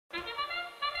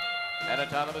And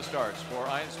autonomous starts for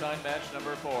Einstein match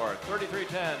number 4.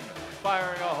 3310,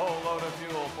 firing a whole load of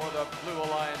fuel for the Blue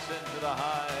Alliance into the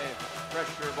high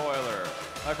pressure boiler.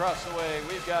 Across the way,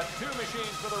 we've got 2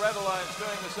 machines for the Red Alliance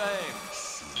doing the same.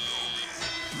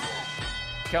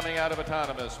 Coming out of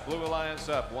autonomous, Blue Alliance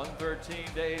up 113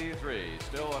 to 83.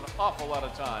 Still an awful lot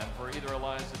of time for either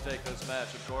alliance to take this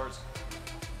match, of course.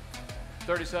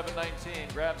 3719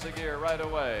 grabs a gear right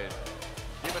away.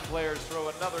 Demon players throw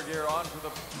another gear onto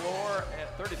the floor, and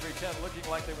 3310 looking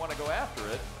like they want to go after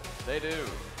it. They do.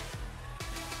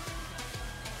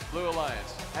 Blue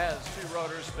Alliance has 2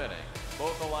 rotors spinning.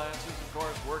 Both alliances, of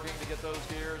course, working to get those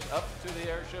gears up to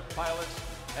the airship pilots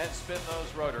and spin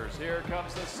those rotors. Here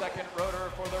comes the second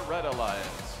rotor for the Red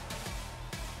Alliance.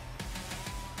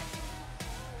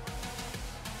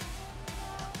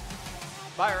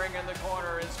 Firing in the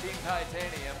corner is Team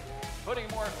Titanium, putting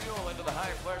more fuel into the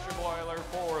high pressure boiler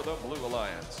for the Blue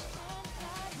Alliance.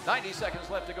 90 seconds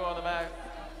left to go in the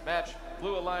match.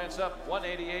 Blue Alliance up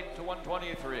 188 to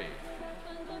 123.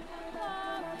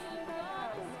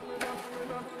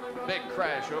 Big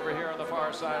crash over here on the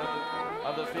far side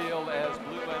of the field as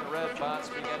blue and red bots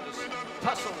begin to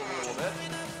tussle a little bit.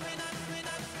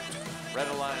 Red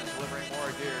Alliance delivering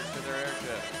more gears to their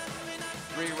airship.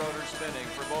 3 rotors spinning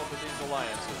for both of these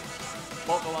alliances.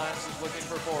 Both alliances looking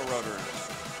for 4 rotors.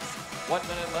 1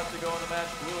 minute left to go in the match.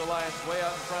 Blue Alliance way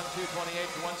out in front, 228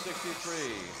 to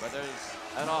 163. But there's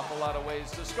an awful lot of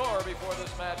ways to score before this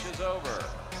match is over.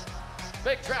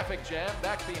 Big traffic jam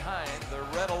back behind the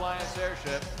Red Alliance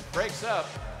airship. Breaks up.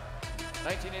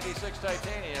 1986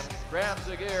 Titanium grabs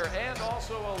a gear and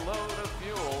also a load of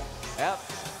fuel at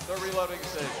the reloading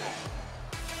station.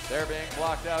 They're being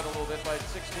blocked out a little bit by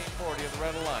 1640 of the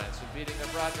Red Alliance, impeding the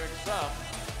project some.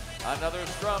 Another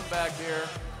strum back here.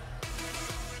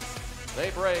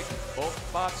 They break. Both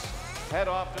bots head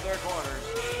off to their corners.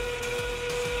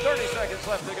 30 seconds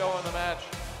left to go in the match.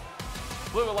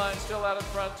 Blue Alliance still out in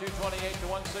front, 228 to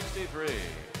 163.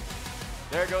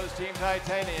 There goes Team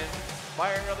Titanium,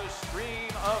 firing another stream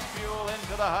of fuel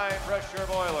into the high pressure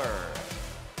boiler.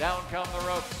 Down come the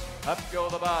ropes, up go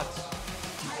the bots.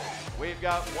 We've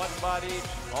got 1 bot each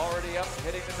already up,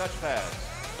 hitting the touchpads.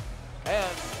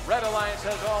 And Red Alliance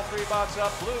has all 3 bots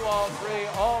up, blue all 3,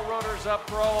 all rotors up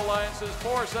for all alliances.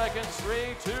 4 seconds,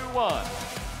 3, 2, 1.